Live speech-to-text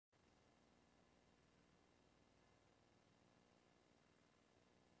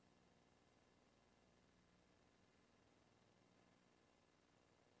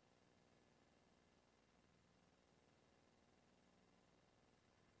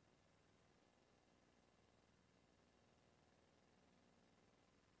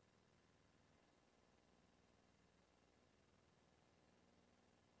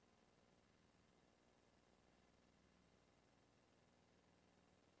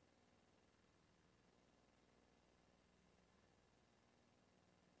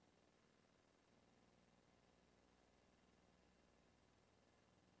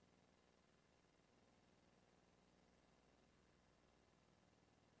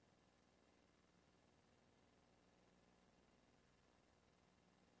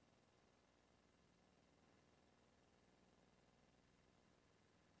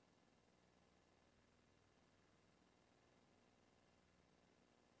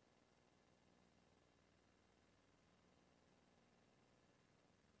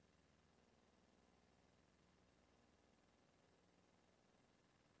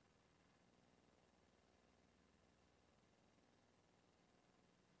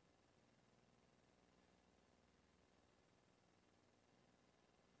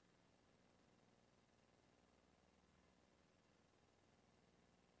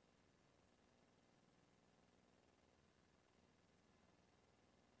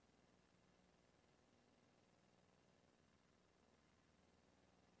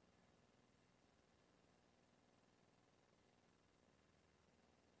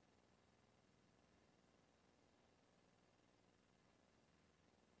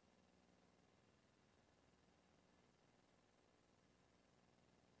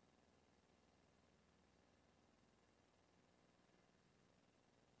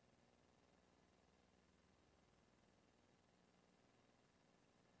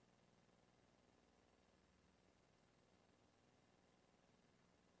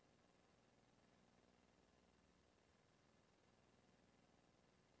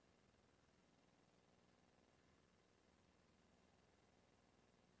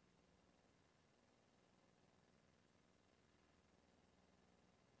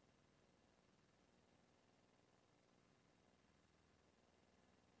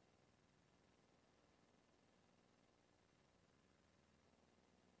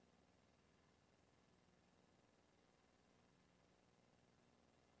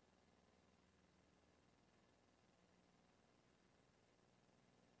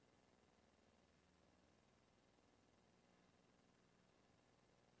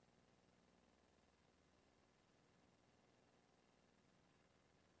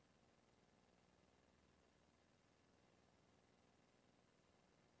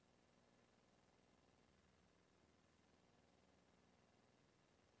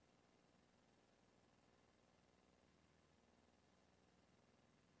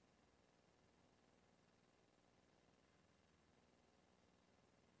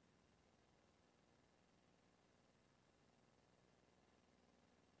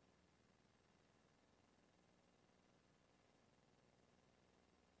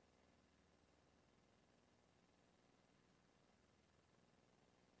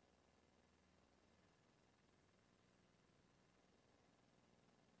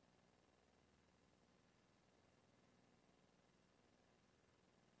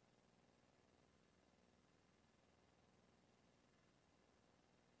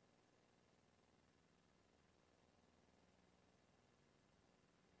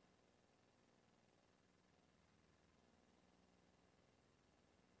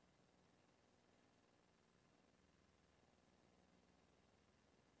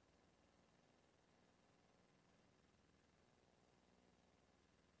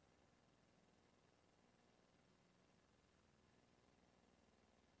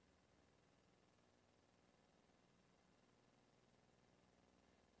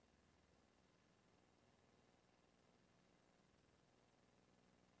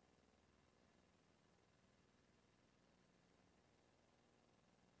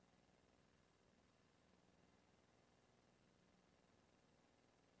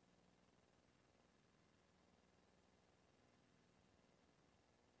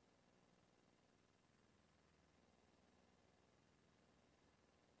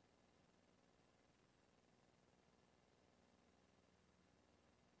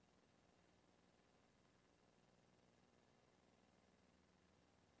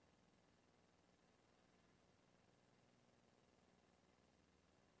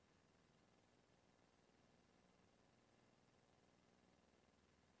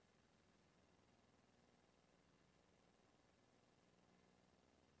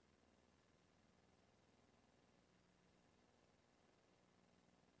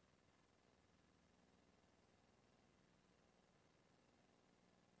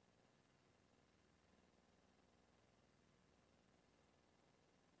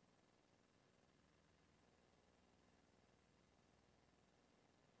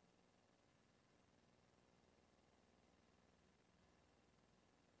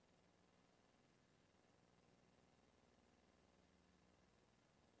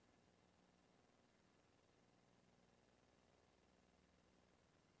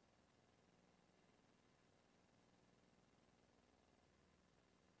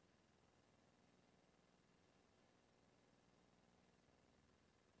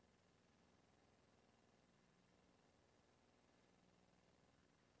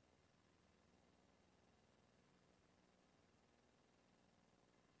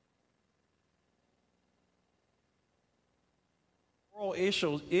moral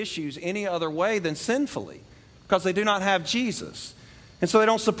issues any other way than sinfully, because they do not have Jesus. And so they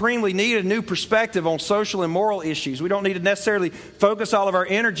don't supremely need a new perspective on social and moral issues. We don't need to necessarily focus all of our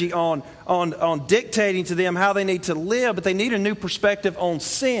energy on dictating to them how they need to live, but they need a new perspective on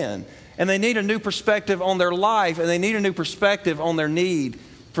sin. And they need a new perspective on their life, and they need a new perspective on their need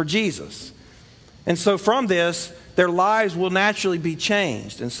for Jesus. And so from this, their lives will naturally be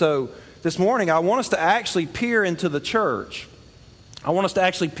changed. And so this morning, I want us to actually peer into the church. I want us to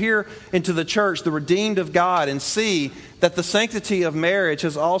actually peer into the church, the redeemed of God, and see that the sanctity of marriage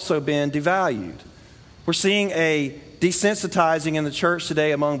has also been devalued. We're seeing a desensitizing in the church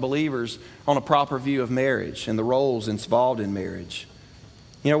today among believers on a proper view of marriage and the roles involved in marriage.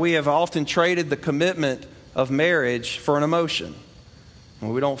 You know, we have often traded the commitment of marriage for an emotion.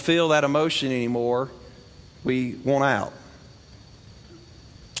 When we don't feel that emotion anymore, we want out.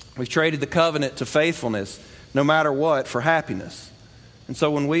 We've traded the covenant to faithfulness, no matter what, for happiness. And so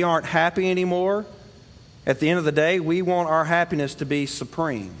when we aren't happy anymore, at the end of the day, we want our happiness to be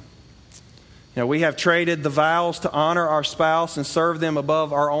supreme. You know, we have traded the vows to honor our spouse and serve them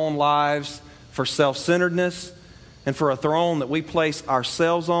above our own lives for self-centeredness and for a throne that we place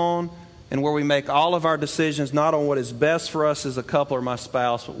ourselves on, and where we make all of our decisions not on what is best for us as a couple or my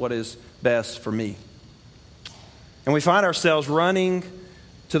spouse, but what is best for me. And we find ourselves running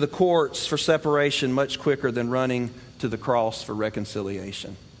to the courts for separation much quicker than running to the cross for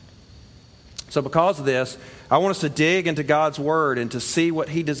reconciliation. So because of this, I want us to dig into God's Word and to see what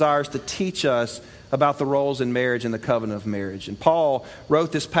He desires to teach us about the roles in marriage and the covenant of marriage. And Paul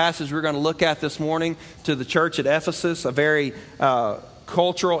wrote this passage we're going to look at this morning to the church at Ephesus, a very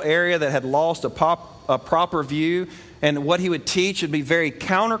cultural area that had lost a proper view. And what he would teach would be very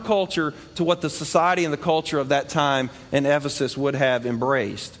counterculture to what the society and the culture of that time in Ephesus would have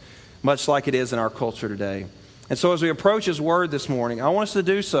embraced, much like it is in our culture today. And so as we approach his word this morning, I want us to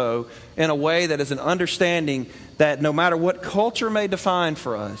do so in a way that is an understanding that no matter what culture may define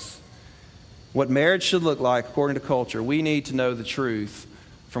for us, what marriage should look like according to culture, we need to know the truth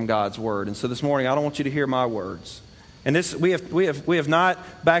from God's word. And so this morning, I don't want you to hear my words. And this we have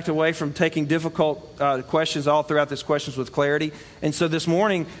not backed away from taking difficult questions all throughout this Questions with Clarity. And so this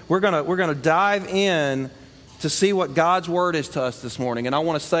morning, we're gonna dive in to see what God's word is to us this morning. And I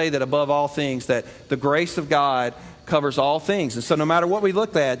want to say that above all things, that the grace of God covers all things. And so no matter what we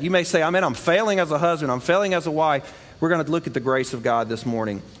look at, you may say, I'm failing as a husband, I'm failing as a wife. We're going to look at the grace of God this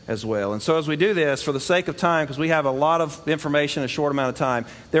morning as well. And so as we do this, for the sake of time, because we have a lot of information in a short amount of time,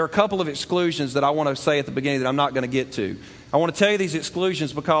 there are a couple of exclusions that I want to say at the beginning that I'm not going to get to. I want to tell you these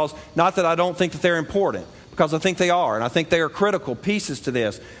exclusions because, not that I don't think that they're important, because I think they are, and I think they are critical pieces to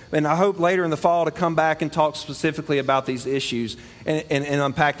this. And I hope later in the fall to come back and talk specifically about these issues and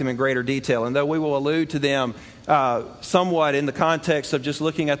unpack them in greater detail. And though we will allude to them somewhat in the context of just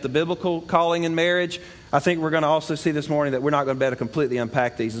looking at the biblical calling in marriage, I think we're going to also see this morning that we're not going to be able to completely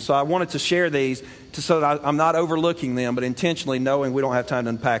unpack these. And so I wanted to share these so that I'm not overlooking them, but intentionally knowing we don't have time to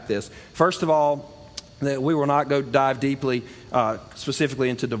unpack this. First of all, that we will not go dive deeply specifically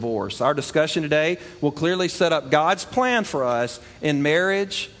into divorce. Our discussion today will clearly set up God's plan for us in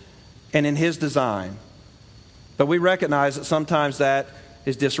marriage and in His design. But we recognize that sometimes that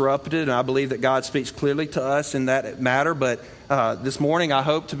is disrupted, and I believe that God speaks clearly to us in that matter. But this morning, I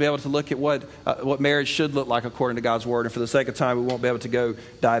hope to be able to look at what marriage should look like according to God's Word. And for the sake of time, we won't be able to go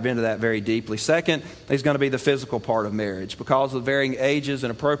dive into that very deeply. Second is going to be the physical part of marriage. Because of varying ages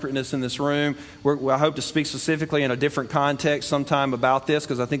and appropriateness in this room, I hope to speak specifically in a different context sometime about this,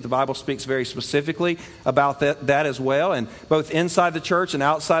 because I think the Bible speaks very specifically about that as well. And both inside the church and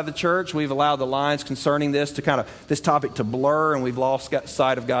outside the church, we've allowed the lines concerning this topic to blur, and we've lost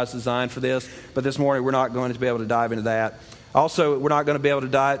sight of God's design for this. But this morning, we're not going to be able to dive into that. Also, we're not going to be able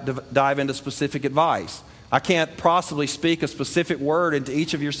to dive into specific advice. I can't possibly speak a specific word into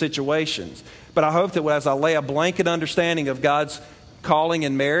each of your situations. But I hope that as I lay a blanket understanding of God's calling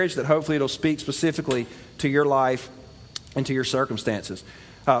in marriage, that hopefully it'll speak specifically to your life and to your circumstances.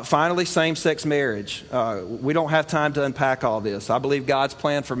 Finally, same-sex marriage. We don't have time to unpack all this. I believe God's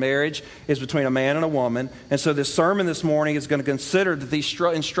plan for marriage is between a man and a woman. And so this sermon this morning is going to consider that these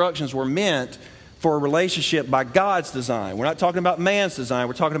instructions were meant for a relationship by God's design. We're not talking about man's design.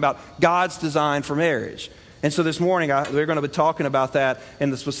 We're talking about God's design for marriage. And so this morning, we're going to be talking about that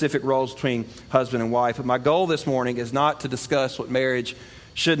in the specific roles between husband and wife. But my goal this morning is not to discuss what marriage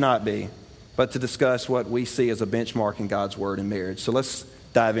should not be, but to discuss what we see as a benchmark in God's Word in marriage. So let's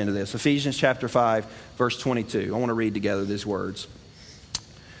dive into this. Ephesians chapter 5, verse 22. I want to read together these words.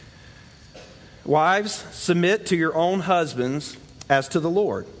 Wives, submit to your own husbands as to the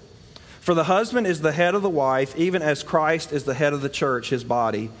Lord. For the husband is the head of the wife, even as Christ is the head of the church, his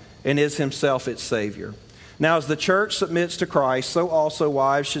body, and is himself its Savior. Now as the church submits to Christ, so also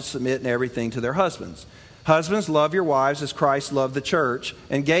wives should submit in everything to their husbands. Husbands, love your wives as Christ loved the church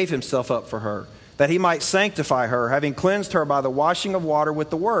and gave himself up for her, that he might sanctify her, having cleansed her by the washing of water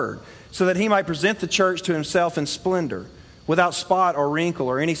with the word, so that he might present the church to himself in splendor, without spot or wrinkle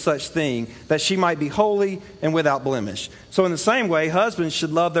or any such thing, that she might be holy and without blemish. So in the same way, husbands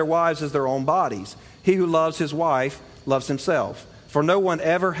should love their wives as their own bodies. He who loves his wife loves himself. For no one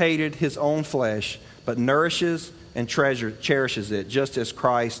ever hated his own flesh, but nourishes and cherishes it, just as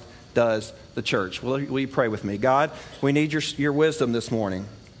Christ does the church. Will you pray with me? God, we need your wisdom this morning.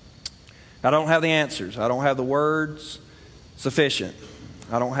 I don't have the answers. I don't have the words sufficient.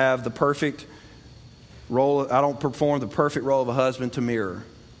 I don't have the perfect role. I don't perform the perfect role of a husband to mirror.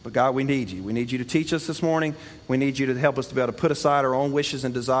 But God, we need you. We need you to teach us this morning. We need you to help us to be able to put aside our own wishes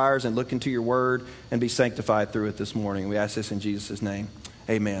and desires and look into your word and be sanctified through it this morning. We ask this in Jesus' name.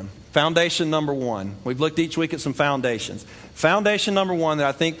 Amen. Foundation number one. We've looked each week at some foundations. Foundation number one that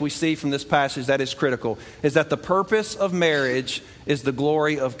I think we see from this passage that is critical is that the purpose of marriage is the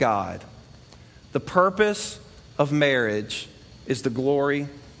glory of God. The purpose of marriage is the glory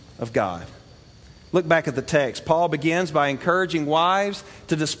of God. Look back at the text. Paul begins by encouraging wives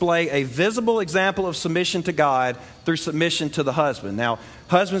to display a visible example of submission to God through submission to the husband. Now,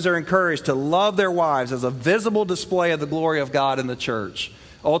 husbands are encouraged to love their wives as a visible display of the glory of God in the church,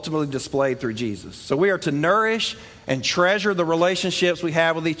 ultimately displayed through Jesus. So we are to nourish and treasure the relationships we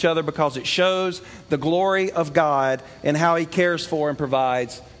have with each other because it shows the glory of God and how he cares for and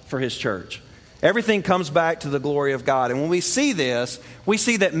provides for his church. Everything comes back to the glory of God. And when we see this, we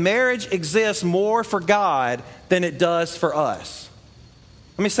see that marriage exists more for God than it does for us.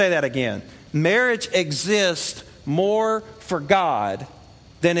 Let me say that again. Marriage exists more for God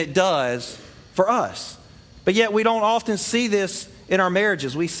than it does for us. But yet we don't often see this in our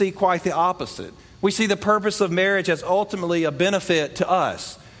marriages. We see quite the opposite. We see the purpose of marriage as ultimately a benefit to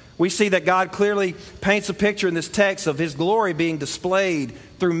us. We see that God clearly paints a picture in this text of his glory being displayed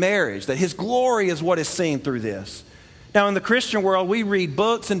through marriage, that his glory is what is seen through this. Now, in the Christian world, we read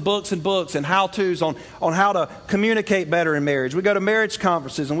books and books and books and how-tos on how to communicate better in marriage. We go to marriage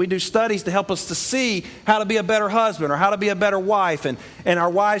conferences and we do studies to help us to see how to be a better husband or how to be a better wife and our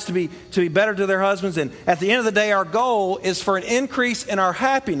wives to be better to their husbands. And at the end of the day, our goal is for an increase in our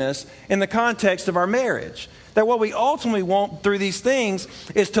happiness in the context of our marriage. That what we ultimately want through these things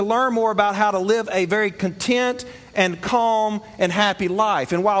is to learn more about how to live a very content and calm and happy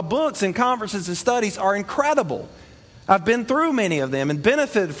life. And while books and conferences and studies are incredible, I've been through many of them and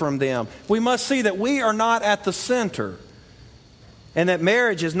benefited from them, we must see that we are not at the center and that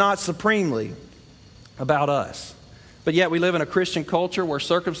marriage is not supremely about us. But yet we live in a Christian culture where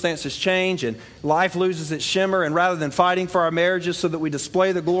circumstances change and life loses its shimmer, and rather than fighting for our marriages so that we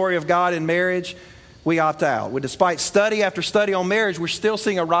display the glory of God in marriage, we opt out. Despite study after study on marriage, we're still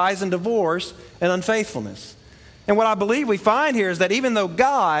seeing a rise in divorce and unfaithfulness. And what I believe we find here is that even though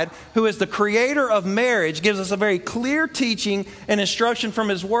God, who is the creator of marriage, gives us a very clear teaching and instruction from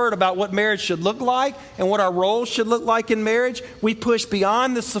his word about what marriage should look like and what our roles should look like in marriage, we push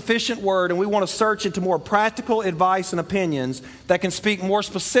beyond the sufficient word and we want to search into more practical advice and opinions that can speak more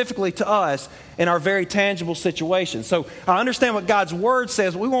specifically to us in our very tangible situations. So I understand what God's word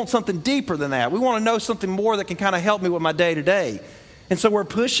says, but we want something deeper than that. We want to know something more that can kind of help me with my day-to-day. And so we're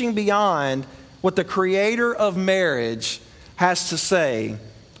pushing beyond what the creator of marriage has to say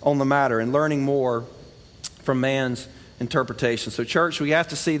on the matter and learning more from man's interpretation. So church, we have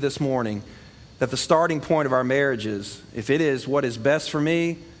to see this morning that the starting point of our marriages, if it is what is best for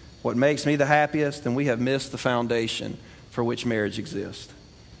me, what makes me the happiest, then we have missed the foundation for which marriage exists.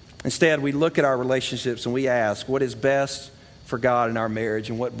 Instead, we look at our relationships and we ask what is best for God in our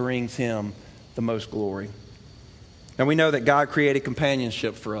marriage and what brings him the most glory. And we know that God created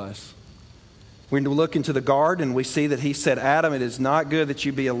companionship for us. We look into the garden and we see that he said, Adam, it is not good that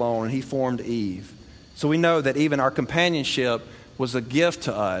you be alone. And he formed Eve. So we know that even our companionship was a gift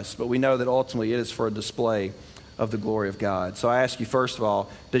to us, but we know that ultimately it is for a display of the glory of God. So I ask you, first of all,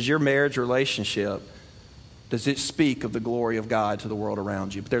 does your marriage relationship, does it speak of the glory of God to the world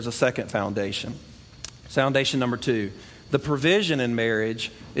around you? But there's a second foundation. Foundation number 2, the provision in marriage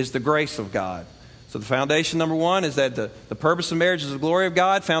is the grace of God. So the foundation number 1 is that the purpose of marriage is the glory of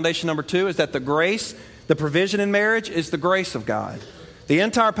God. Foundation number 2 is that the provision in marriage is the grace of God. The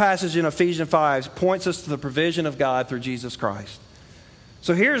entire passage in Ephesians 5 points us to the provision of God through Jesus Christ.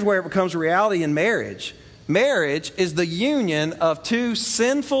 So here's where it becomes a reality in marriage. Marriage is the union of two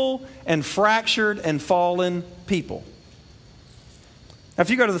sinful and fractured and fallen people. Now, if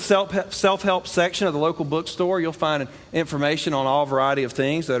you go to the self-help section of the local bookstore, you'll find information on all variety of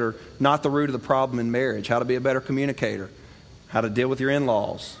things that are not the root of the problem in marriage. How to be a better communicator, how to deal with your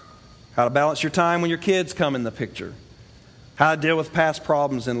in-laws, how to balance your time when your kids come in the picture, how to deal with past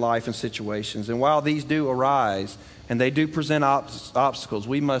problems in life and situations. And while these do arise and they do present obstacles,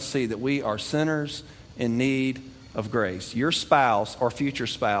 we must see that we are sinners in need of grace. Your spouse or future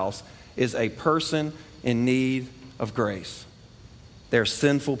spouse is a person in need of grace. They're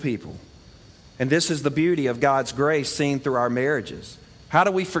sinful people. And this is the beauty of God's grace seen through our marriages. How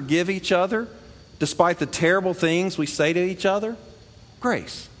do we forgive each other despite the terrible things we say to each other?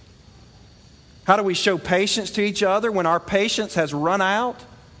 Grace. How do we show patience to each other when our patience has run out?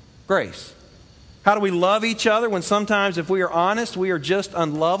 Grace. How do we love each other when sometimes, if we are honest, we are just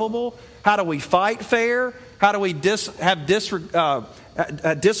unlovable? How do we fight fair? How do we have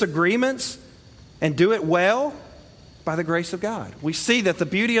disagreements and do it well? By the grace of God. We see that the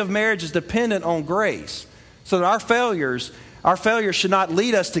beauty of marriage is dependent on grace. So that our failures should not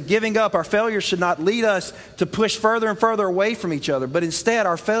lead us to giving up. Our failures should not lead us to push further and further away from each other. But instead,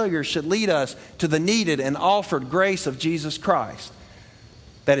 our failures should lead us to the needed and offered grace of Jesus Christ.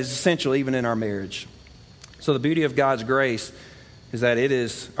 That is essential even in our marriage. So the beauty of God's grace is that it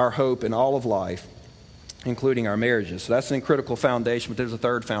is our hope in all of life, including our marriages. So that's an critical foundation, but there's a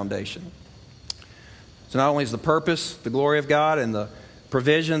third foundation. So not only is the purpose, the glory of God, and the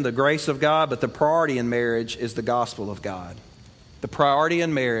provision, the grace of God, but the priority in marriage is the gospel of God. The priority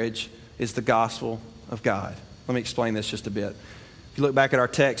in marriage is the gospel of God. Let me explain this just a bit. If you look back at our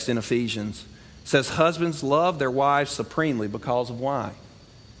text in Ephesians, it says, husbands love their wives supremely because of why?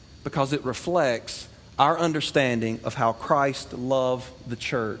 Because it reflects our understanding of how Christ loved the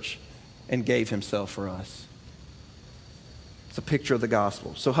church and gave himself for us. It's a picture of the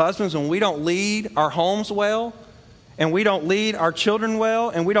gospel. So husbands, when we don't lead our homes well, and we don't lead our children well,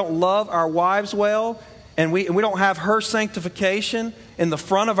 and we don't love our wives well, and we don't have her sanctification in the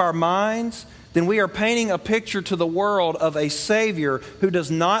front of our minds, then we are painting a picture to the world of a Savior who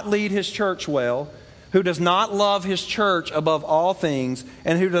does not lead his church well, who does not love his church above all things,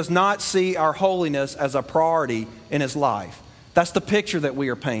 and who does not see our holiness as a priority in his life. That's the picture that we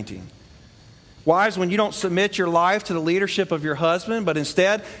are painting. Wives, when you don't submit your life to the leadership of your husband, but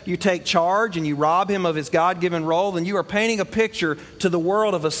instead you take charge and you rob him of his God-given role, then you are painting a picture to the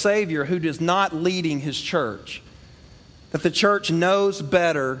world of a Savior who is not leading his church. That the church knows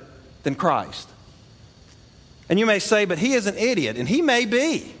better than Christ. And you may say, but he is an idiot, and he may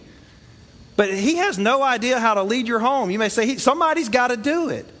be. But he has no idea how to lead your home. You may say, somebody's got to do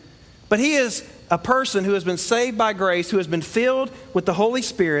it. But he is a person who has been saved by grace, who has been filled with the Holy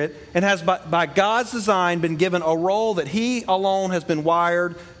Spirit, and has by God's design been given a role that he alone has been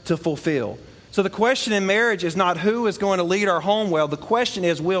wired to fulfill. So the question in marriage is not who is going to lead our home well. The question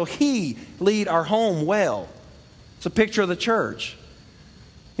is, will he lead our home well? It's a picture of the church.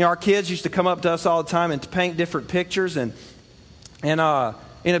 You know, our kids used to come up to us all the time and paint different pictures, and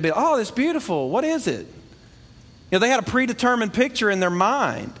it'd be, oh, it's beautiful. What is it? You know, they had a predetermined picture in their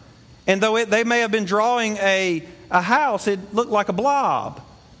mind. And though they may have been drawing a house, it looked like a blob.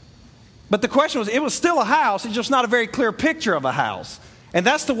 But the question was, it was still a house. It's just not a very clear picture of a house. And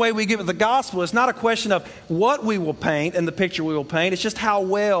that's the way we give it the gospel. It's not a question of what we will paint and the picture we will paint. It's just how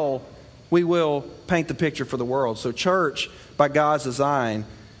well we will paint the picture for the world. So church, by God's design,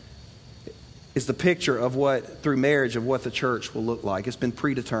 is the picture of what, through marriage, of what the church will look like. It's been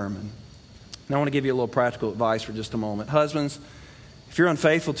predetermined. Now I want to give you a little practical advice for just a moment. Husbands, if you're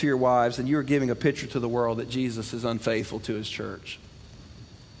unfaithful to your wives, then you are giving a picture to the world that Jesus is unfaithful to his church.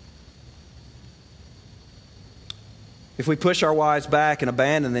 If we push our wives back and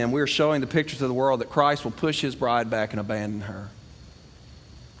abandon them, we are showing the picture to the world that Christ will push his bride back and abandon her.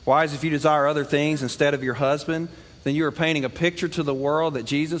 Wives, if you desire other things instead of your husband, then you are painting a picture to the world that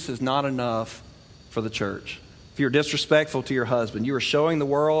Jesus is not enough for the church. If you're disrespectful to your husband, you are showing the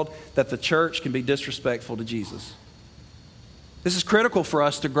world that the church can be disrespectful to Jesus. This is critical for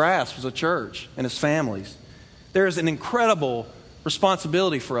us to grasp as a church and as families. There is an incredible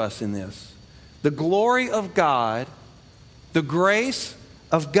responsibility for us in this. The glory of God, the grace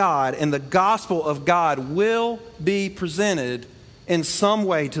of God, and the gospel of God will be presented in some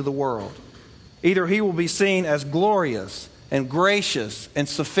way to the world. Either he will be seen as glorious and gracious and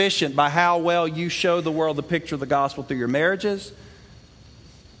sufficient by how well you show the world the picture of the gospel through your marriages,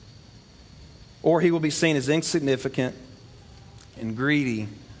 or he will be seen as insignificant and greedy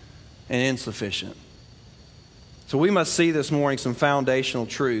and insufficient. So we must see this morning some foundational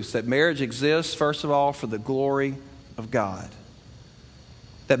truths. That marriage exists, first of all, for the glory of God.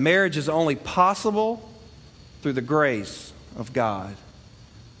 That marriage is only possible through the grace of God.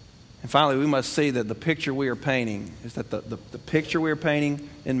 And finally, we must see that the picture we are painting is that the picture we are painting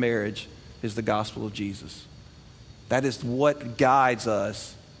in marriage is the gospel of Jesus. That is what guides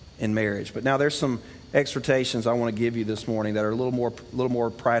us in marriage. But now there's some exhortations I want to give you this morning that are a little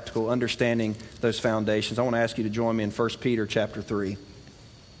more practical, understanding those foundations. I want to ask you to join me in 1 Peter chapter 3.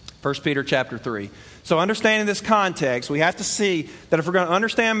 1 Peter chapter 3. So understanding this context, we have to see that if we're going to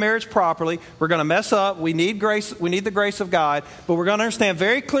understand marriage properly, we're going to mess up. We need grace. We need the grace of God. But we're going to understand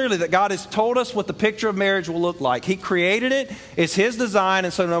very clearly that God has told us what the picture of marriage will look like. He created it. It's His design.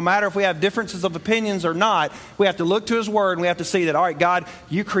 And so no matter if we have differences of opinions or not, we have to look to His Word and we have to see that, all right, God,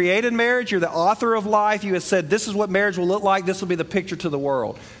 you created marriage. You're the author of life. You have said this is what marriage will look like. This will be the picture to the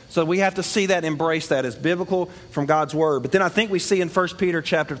world. So we have to see that, embrace that as biblical from God's Word. But then I think we see in 1 Peter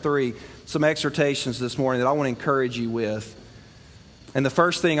chapter 3 some exhortations this morning that I want to encourage you with. And the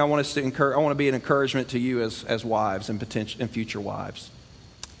first thing I want to be an encouragement to you as wives and future wives.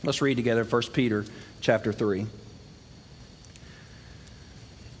 Let's read together 1 Peter chapter 3.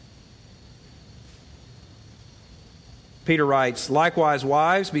 Peter writes, "Likewise,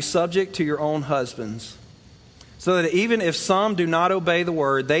 wives, be subject to your own husbands, so that even if some do not obey the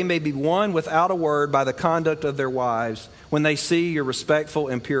word, they may be won without a word by the conduct of their wives, when they see your respectful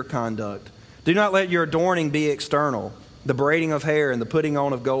and pure conduct. Do not let your adorning be external, the braiding of hair and the putting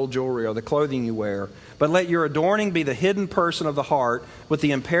on of gold jewelry or the clothing you wear, but let your adorning be the hidden person of the heart with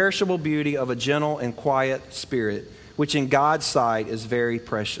the imperishable beauty of a gentle and quiet spirit, which in God's sight is very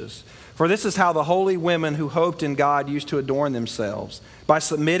precious. For this is how the holy women who hoped in God used to adorn themselves, by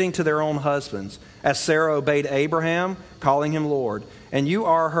submitting to their own husbands, as Sarah obeyed Abraham, calling him Lord. And you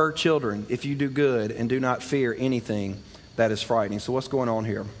are her children if you do good and do not fear anything that is frightening." So what's going on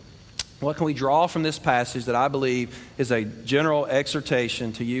here? What can we draw from this passage that I believe is a general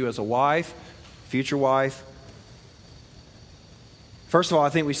exhortation to you as a wife, future wife? First of all, I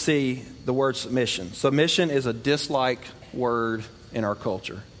think we see the word submission. Submission is a disliked word in our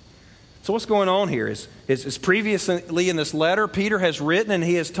culture. So what's going on here is previously in this letter, Peter has written and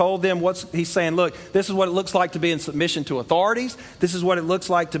he has told them he's saying, look, this is what it looks like to be in submission to authorities. This is what it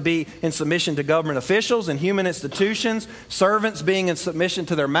looks like to be in submission to government officials and human institutions, servants being in submission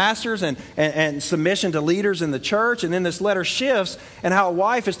to their masters and submission to leaders in the church. And then this letter shifts and how a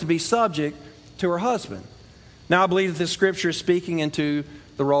wife is to be subject to her husband. Now I believe that this scripture is speaking into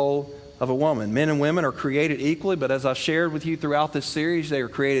the role of a woman. Men and women are created equally, but as I've shared with you throughout this series, they are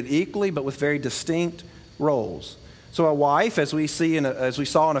created equally, but with very distinct roles. So a wife, as we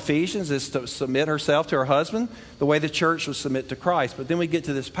saw in Ephesians, is to submit herself to her husband the way the church would submit to Christ. But then we get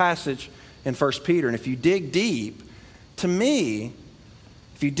to this passage in 1 Peter, and if you dig deep, to me,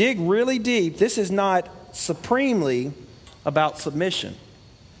 if you dig really deep, this is not supremely about submission.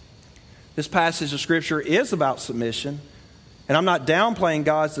 This passage of Scripture is about submission. And I'm not downplaying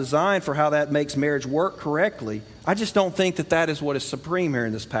God's design for how that makes marriage work correctly. I just don't think that that is what is supreme here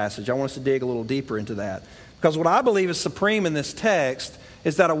in this passage. I want us to dig a little deeper into that. Because what I believe is supreme in this text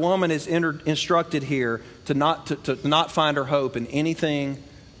is that a woman is instructed here to not find her hope in anything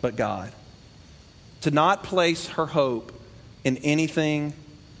but God. To not place her hope in anything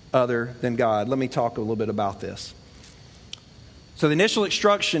other than God. Let me talk a little bit about this. So the initial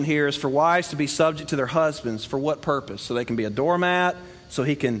instruction here is for wives to be subject to their husbands. For what purpose? So they can be a doormat, so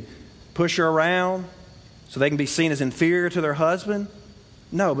he can push her around, so they can be seen as inferior to their husband?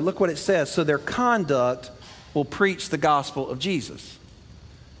 No, but look what it says. So their conduct will preach the gospel of Jesus.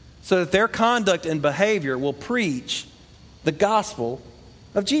 So that their conduct and behavior will preach the gospel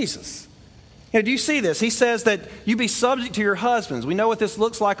of Jesus. You know, do you see this? He says that you be subject to your husbands. We know what this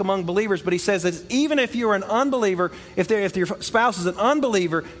looks like among believers, but he says that even if you're an unbeliever, if your spouse is an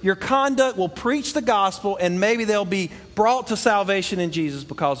unbeliever, your conduct will preach the gospel and maybe they'll be brought to salvation in Jesus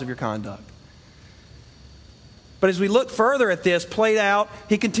because of your conduct. But as we look further at this played out,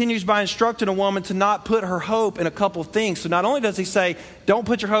 he continues by instructing a woman to not put her hope in a couple of things. So not only does he say, don't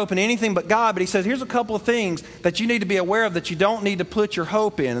put your hope in anything but God, but he says, here's a couple of things that you need to be aware of that you don't need to put your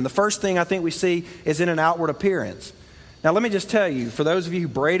hope in. And the first thing I think we see is in an outward appearance. Now let me just tell you, for those of you who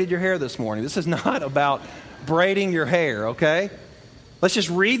braided your hair this morning, this is not about braiding your hair, okay? Let's just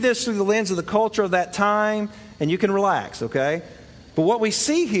read this through the lens of the culture of that time, and you can relax, okay? But what we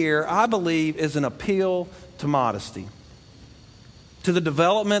see here, I believe, is an appeal to modesty, to the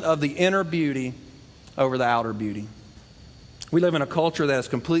development of the inner beauty over the outer beauty. We live in a culture that is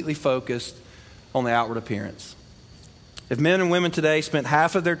completely focused on the outward appearance. If men and women today spent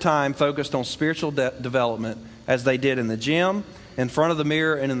half of their time focused on spiritual development as they did in the gym, in front of the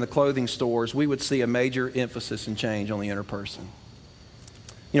mirror, and in the clothing stores, we would see a major emphasis and change on the inner person.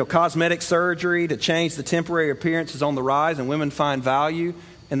 You know, cosmetic surgery to change the temporary appearance is on the rise, and women find value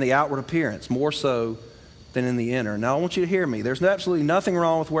in the outward appearance, more so than in the inner. Now, I want you to hear me. There's absolutely nothing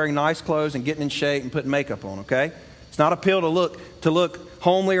wrong with wearing nice clothes and getting in shape and putting makeup on, okay? It's not a pill to look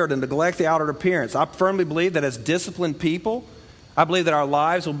homely or to neglect the outward appearance. I firmly believe that as disciplined people, I believe that our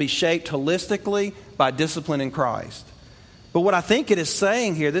lives will be shaped holistically by discipline in Christ. But what I think it is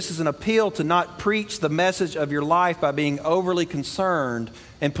saying here, this is an appeal to not preach the message of your life by being overly concerned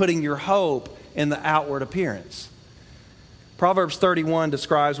and putting your hope in the outward appearance. Proverbs 31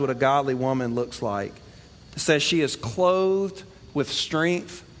 describes what a godly woman looks like. It says she is clothed with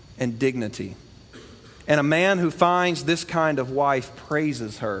strength and dignity. And a man who finds this kind of wife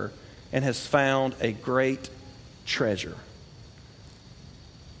praises her and has found a great treasure.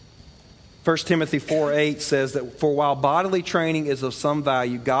 1 Timothy 4:8 says that for while bodily training is of some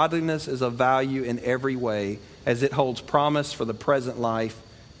value, godliness is of value in every way, as it holds promise for the present life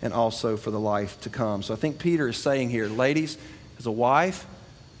and also for the life to come. So I think Peter is saying here, ladies, as a wife,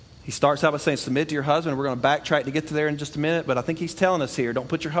 he starts out by saying submit to your husband. We're going to backtrack to get to there in just a minute, but I think he's telling us here, don't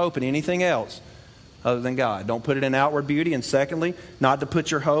put your hope in anything else other than God. Don't put it in outward beauty. And secondly, not to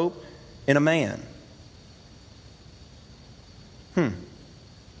put your hope in a man.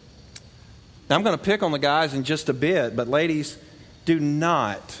 Now, I'm going to pick on the guys in just a bit, but ladies, do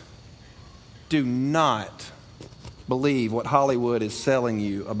not believe what Hollywood is selling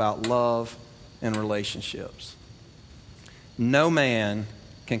you about love and relationships. No man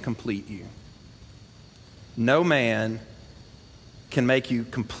can complete you. No man can make you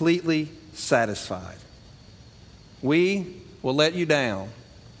completely satisfied. We will let you down.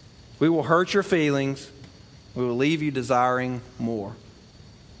 We will hurt your feelings. We will leave you desiring more.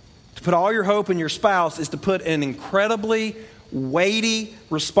 To put all your hope in your spouse is to put an incredibly weighty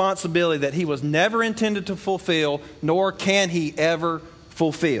responsibility that he was never intended to fulfill, nor can he ever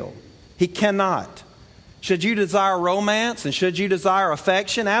fulfill. He cannot. Should you desire romance and should you desire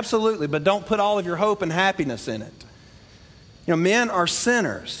affection? Absolutely, but don't put all of your hope and happiness in it. You know, men are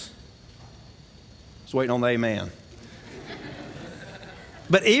sinners. I was waiting on the amen.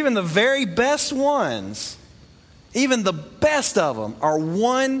 But even the very best ones, even the best of them, are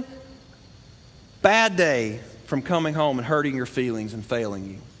one bad day from coming home and hurting your feelings and failing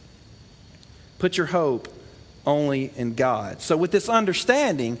you. Put your hope only in God. So with this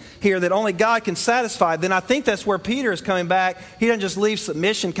understanding here that only God can satisfy, then I think that's where Peter is coming back. He doesn't just leave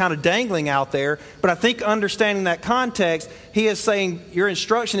submission kind of dangling out there, but I think understanding that context, he is saying your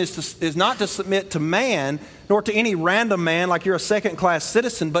instruction is not to submit to man, nor to any random man like you're a second-class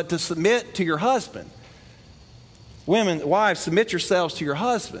citizen, but to submit to your husband. Women, wives, submit yourselves to your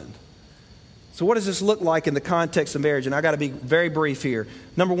husband. So what does this look like in the context of marriage? And I got to be very brief here.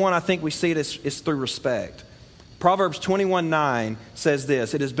 Number one, I think we see it is through respect. Proverbs 21:9 says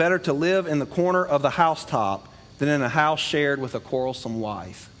this: it is better to live in the corner of the housetop than in a house shared with a quarrelsome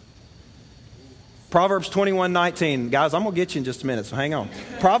wife. Proverbs 21:19. Guys, I'm going to get you in just a minute, so hang on.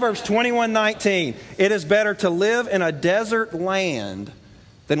 Proverbs 21:19. It is better to live in a desert land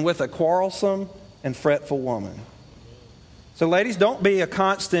than with a quarrelsome and fretful woman. So ladies, don't be a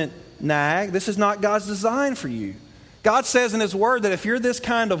constant nag. This is not God's design for you. God says in His Word that if you're this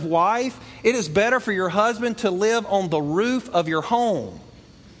kind of wife, it is better for your husband to live on the roof of your home.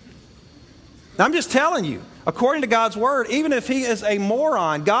 Now, I'm just telling you, according to God's Word, even if he is a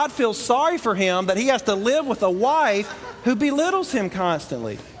moron, God feels sorry for him that he has to live with a wife who belittles him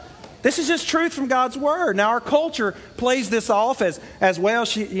constantly. This is just truth from God's Word. Now, our culture plays this off as well.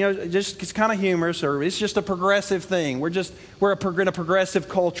 It's kind of humorous, or it's just a progressive thing. We're in a progressive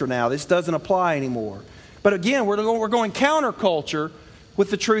culture now. This doesn't apply anymore. But again, we're going counterculture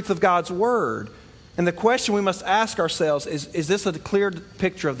with the truth of God's Word. And the question we must ask ourselves is this a clear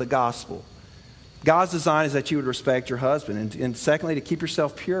picture of the gospel? God's design is that you would respect your husband. And secondly, to keep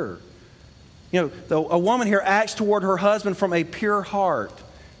yourself pure. You know, a woman here acts toward her husband from a pure heart.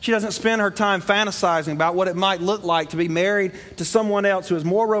 She doesn't spend her time fantasizing about what it might look like to be married to someone else who is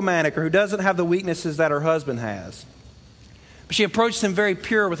more romantic or who doesn't have the weaknesses that her husband has. But she approaches him very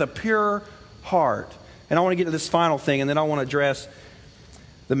pure, with a pure heart. And I want to get to this final thing, and then I want to address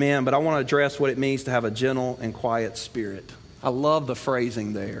the men, but I want to address what it means to have a gentle and quiet spirit. I love the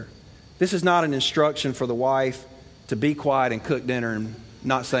phrasing there. This is not an instruction for the wife to be quiet and cook dinner and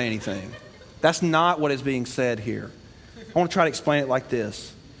not say anything. That's not what is being said here. I want to try to explain it like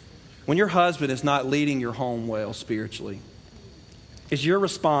this. When your husband is not leading your home well spiritually, is your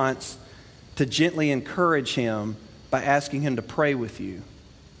response to gently encourage him by asking him to pray with you,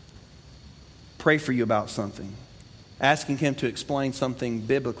 pray for you about something, asking him to explain something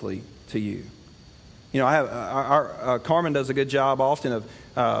biblically to you. You know, Carmen does a good job often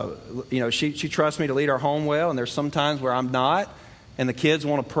of, she trusts me to lead our home well, and there's some times where I'm not. and the kids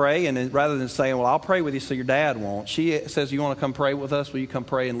want to pray, and rather than saying, well, I'll pray with you so your dad won't, she says, you want to come pray with us? Will you come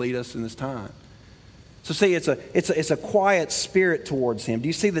pray and lead us in this time? So see, it's a quiet spirit towards him. Do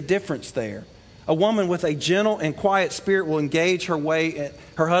you see the difference there? A woman with a gentle and quiet spirit will engage her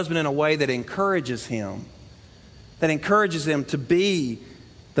husband in a way that encourages him to be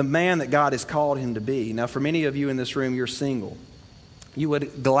the man that God has called him to be. Now, for many of you in this room, you're single. You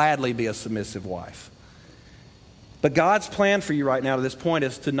would gladly be a submissive wife. But God's plan for you right now to this point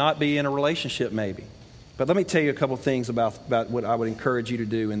is to not be in a relationship maybe. But let me tell you a couple things about what I would encourage you to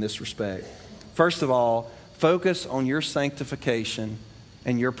do in this respect. First of all, focus on your sanctification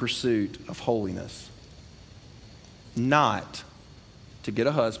and your pursuit of holiness. Not to get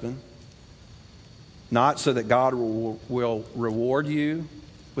a husband, not so that God will reward you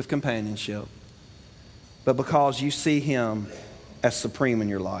with companionship, but because you see him as supreme in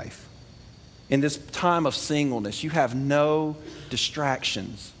your life. In this time of singleness, you have no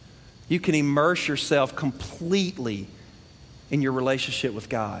distractions. You can immerse yourself completely in your relationship with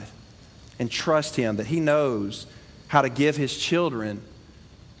God and trust him that he knows how to give his children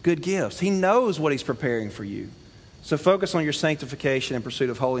good gifts. He knows what he's preparing for you. So focus on your sanctification and pursuit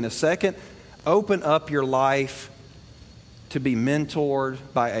of holiness. Second, open up your life to be mentored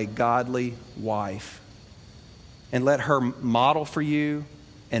by a godly wife. And let her model for you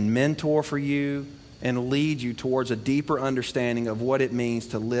and mentor for you and lead you towards a deeper understanding of what it means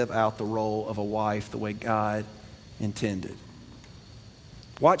to live out the role of a wife the way God intended.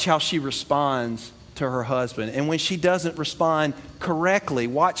 Watch how she responds to her husband. And when she doesn't respond correctly,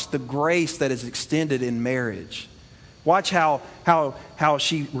 watch the grace that is extended in marriage. Watch how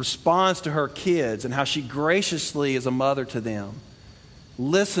she responds to her kids and how she graciously is a mother to them.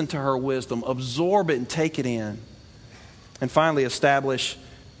 Listen to her wisdom, absorb it and take it in. And finally, establish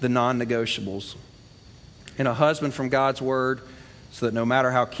the non-negotiables. And a husband from God's word, so that no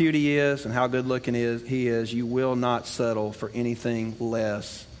matter how cute he is and how good looking he is, you will not settle for anything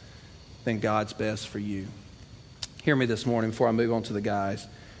less than God's best for you. Hear me this morning before I move on to the guys.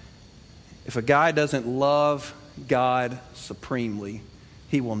 If a guy doesn't love God supremely,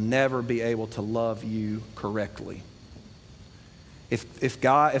 he will never be able to love you correctly.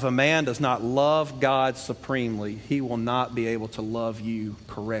 If a man does not love God supremely, he will not be able to love you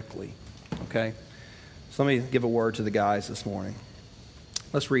correctly. Okay? So let me give a word to the guys this morning.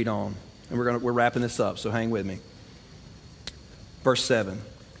 Let's read on. And we're wrapping this up, so hang with me. Verse 7.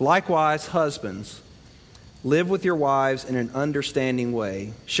 Likewise, husbands, live with your wives in an understanding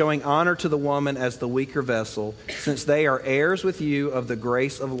way, showing honor to the woman as the weaker vessel, since they are heirs with you of the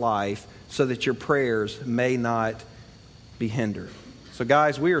grace of life, so that your prayers may not be hindered. So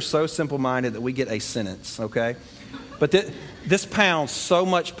guys, we are so simple-minded that we get a sentence, okay? But this pounds so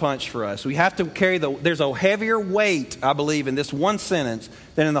much punch for us. We have to carry there's a heavier weight, I believe, in this one sentence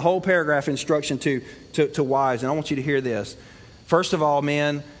than in the whole paragraph instruction to wives. And I want you to hear this. First of all,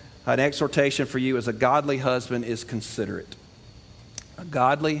 men, an exhortation for you as a godly husband is considerate. A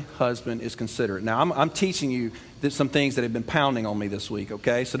godly husband is considerate. Now, I'm teaching you some things that have been pounding on me this week,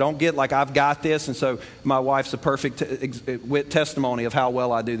 okay? So don't get like I've got this, and so my wife's a perfect testimony of how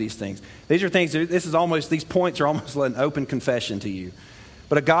well I do these things. These are things, these points are almost like an open confession to you.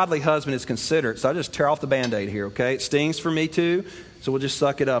 But a godly husband is considerate. So I just tear off the Band-Aid here, okay? It stings for me too, so we'll just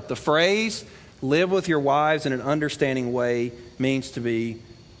suck it up. The phrase, live with your wives in an understanding way, means to be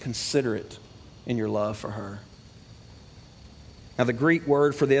considerate in your love for her. Now, the Greek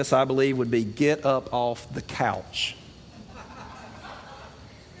word for this, I believe, would be get up off the couch.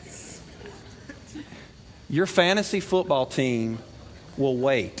 Your fantasy football team will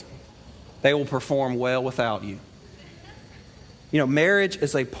wait. They will perform well without you. You know, marriage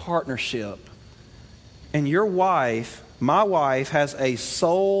is a partnership. And your wife, my wife, has a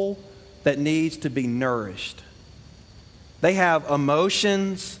soul that needs to be nourished. They have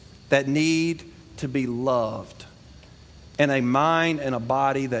emotions that need to be loved. And a mind and a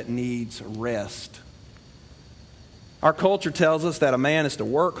body that needs rest. Our culture tells us that a man is to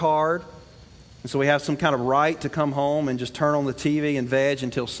work hard. And so we have some kind of right to come home and just turn on the TV and veg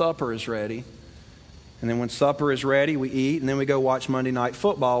until supper is ready. And then when supper is ready, we eat, and then we go watch Monday Night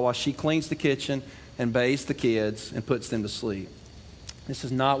Football while she cleans the kitchen and bathes the kids and puts them to sleep. This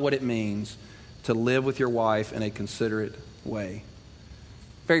is not what it means to live with your wife in a considerate way.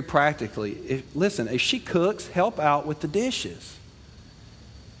 Very practically, if she cooks, help out with the dishes.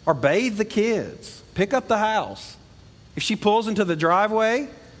 Or bathe the kids. Pick up the house. If she pulls into the driveway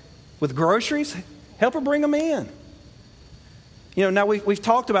with groceries, help her bring them in. You know, now we've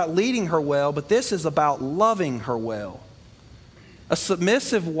talked about leading her well, but this is about loving her well. A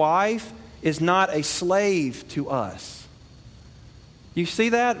submissive wife is not a slave to us. You see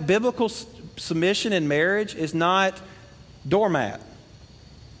that? Biblical submission in marriage is not doormat.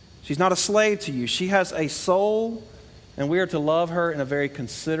 She's not a slave to you. She has a soul, and we are to love her in a very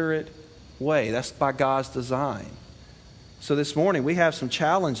considerate way. That's by God's design. So this morning, we have some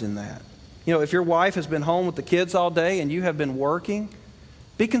challenge in that. You know, if your wife has been home with the kids all day and you have been working,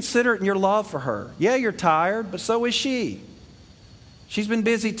 be considerate in your love for her. Yeah, you're tired, but so is she. She's been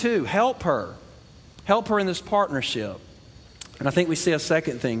busy too. Help her. Help her in this partnership. And I think we see a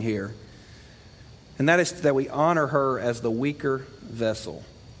second thing here, and that is that we honor her as the weaker vessel.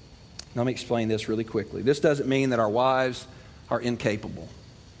 Let me explain this really quickly. This doesn't mean that our wives are incapable.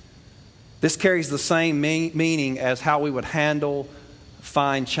 This carries the same meaning as how we would handle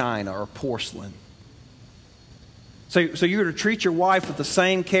fine china or porcelain. So you're to treat your wife with the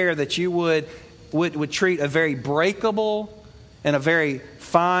same care that you would treat a very breakable and a very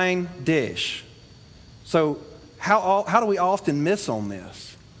fine dish. So how do we often miss on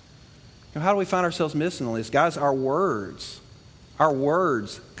this? How do we find ourselves missing on this? Guys, our words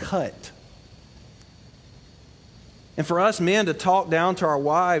cut. And for us men to talk down to our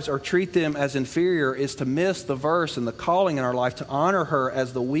wives or treat them as inferior is to miss the verse and the calling in our life to honor her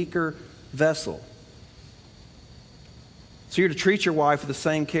as the weaker vessel. So you're to treat your wife with the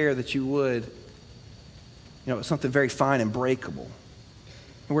same care that you would, something very fine and breakable.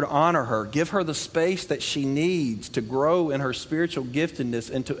 And we're to honor her, give her the space that she needs to grow in her spiritual giftedness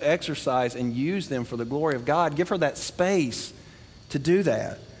and to exercise and use them for the glory of God. Give her that space to do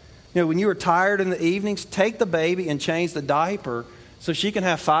that. When you are tired in the evenings, take the baby and change the diaper so she can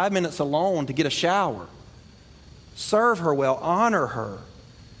have 5 minutes alone to get a shower. Serve her well, honor her.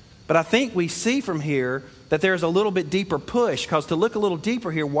 But I think we see from here that there's a little bit deeper push, because to look a little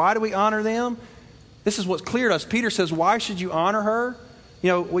deeper here, why do we honor them? This is what's clear to us. Peter says, why should you honor her? I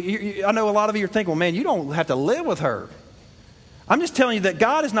know a lot of you are thinking, well, man, you don't have to live with her. I'm just telling you that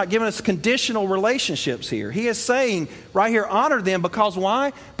God has not given us conditional relationships here. He is saying right here, honor them because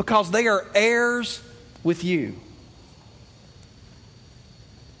why? Because they are heirs with you.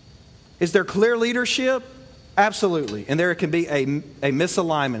 Is there clear leadership? Absolutely. And there can be a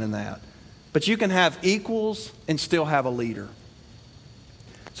misalignment in that. But you can have equals and still have a leader.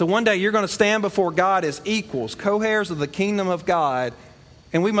 So one day you're going to stand before God as equals, co-heirs of the kingdom of God.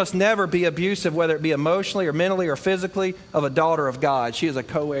 And we must never be abusive, whether it be emotionally or mentally or physically, of a daughter of God. She is a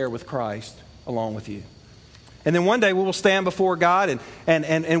co-heir with Christ along with you. And then one day we will stand before God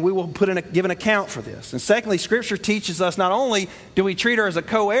and we will give an account for this. And secondly, Scripture teaches us not only do we treat her as a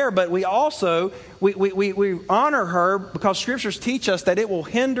co-heir, but we also we honor her because Scriptures teach us that it will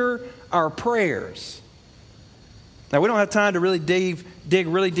hinder our prayers. Now, we don't have time to really dig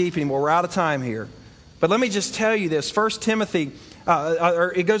really deep anymore. We're out of time here. But let me just tell you this. 1 Timothy,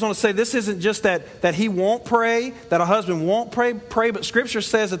 it goes on to say this isn't just that he won't pray, that a husband won't pray, but Scripture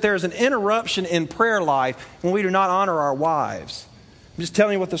says that there is an interruption in prayer life when we do not honor our wives. I'm just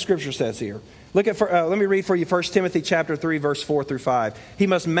telling you what the Scripture says here. Let me read for you 1 Timothy chapter 3, verse 4 through 5. He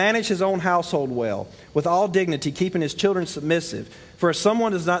must manage his own household well, with all dignity, keeping his children submissive. For if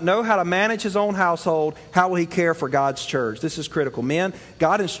someone does not know how to manage his own household, how will he care for God's church? This is critical. Men,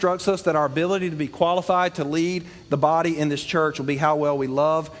 God instructs us that our ability to be qualified to lead the body in this church will be how well we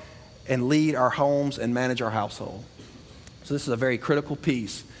love and lead our homes and manage our household. So this is a very critical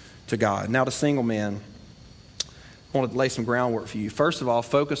piece to God. Now to single men, I want to lay some groundwork for you. First of all,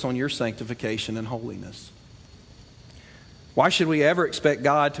 focus on your sanctification and holiness. Why should we ever expect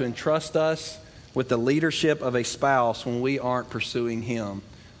God to entrust us with the leadership of a spouse when we aren't pursuing Him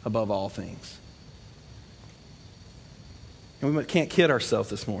above all things? And we can't kid ourselves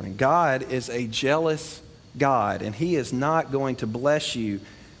this morning. God is a jealous God, and He is not going to bless you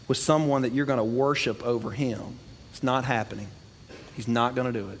with someone that you're going to worship over Him. It's not happening. He's not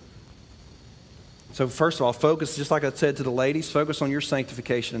going to do it. So first of all, focus, just like I said to the ladies, focus on your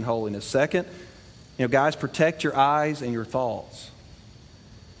sanctification and holiness. Second, guys, protect your eyes and your thoughts.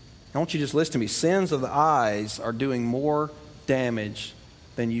 I want you to just listen to me. Sins of the eyes are doing more damage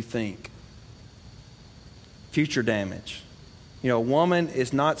than you think. Future damage. A woman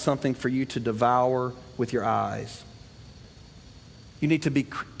is not something for you to devour with your eyes. You need to be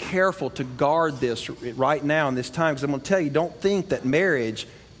careful to guard this right now in this time, because I'm going to tell you, don't think that marriage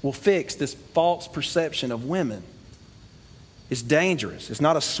will fix this false perception of women. It's dangerous. It's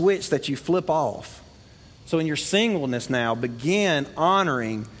not a switch that you flip off. So in your singleness now, begin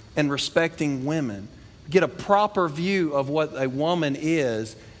honoring and respecting women. Get a proper view of what a woman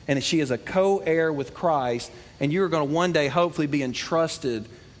is, and she is a co-heir with Christ, and you're going to one day hopefully be entrusted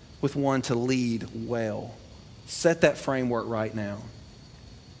with one to lead well. Set that framework right now.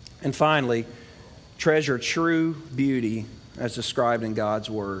 And finally, treasure true beauty as described in God's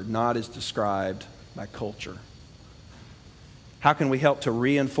Word, not as described by culture? How can we help to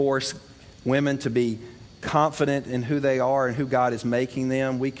reinforce women to be confident in who they are and who God is making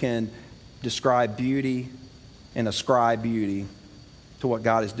them? We can describe beauty and ascribe beauty to what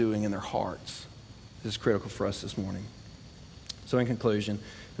God is doing in their hearts. This is critical for us this morning. So in conclusion,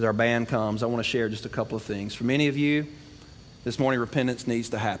 as our band comes, I want to share just a couple of things. For many of you, this morning repentance needs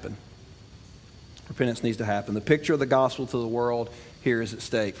to happen. Repentance needs to happen. The picture of the gospel to the world here is at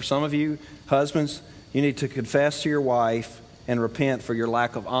stake. For some of you, husbands, you need to confess to your wife and repent for your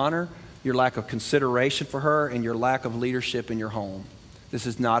lack of honor, your lack of consideration for her, and your lack of leadership in your home. This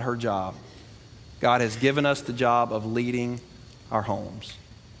is not her job. God has given us the job of leading our homes.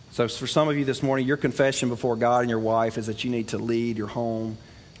 So for some of you this morning, your confession before God and your wife is that you need to lead your home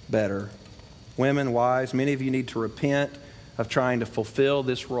better. Women, wives, many of you need to repent of trying to fulfill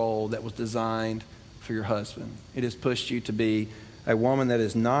this role that was designed for your husband. It has pushed you to be a woman that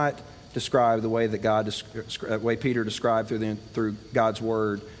is not described the way that way Peter described through God's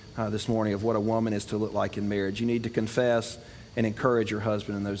Word this morning of what a woman is to look like in marriage. You need to confess and encourage your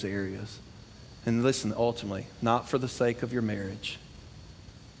husband in those areas. And listen, ultimately, not for the sake of your marriage,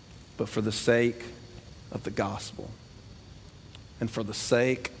 but for the sake of the gospel and for the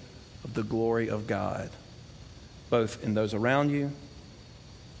sake of the glory of God, both in those around you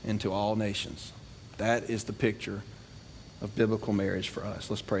and to all nations. That is the picture of biblical marriage for us.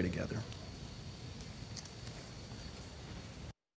 Let's pray together.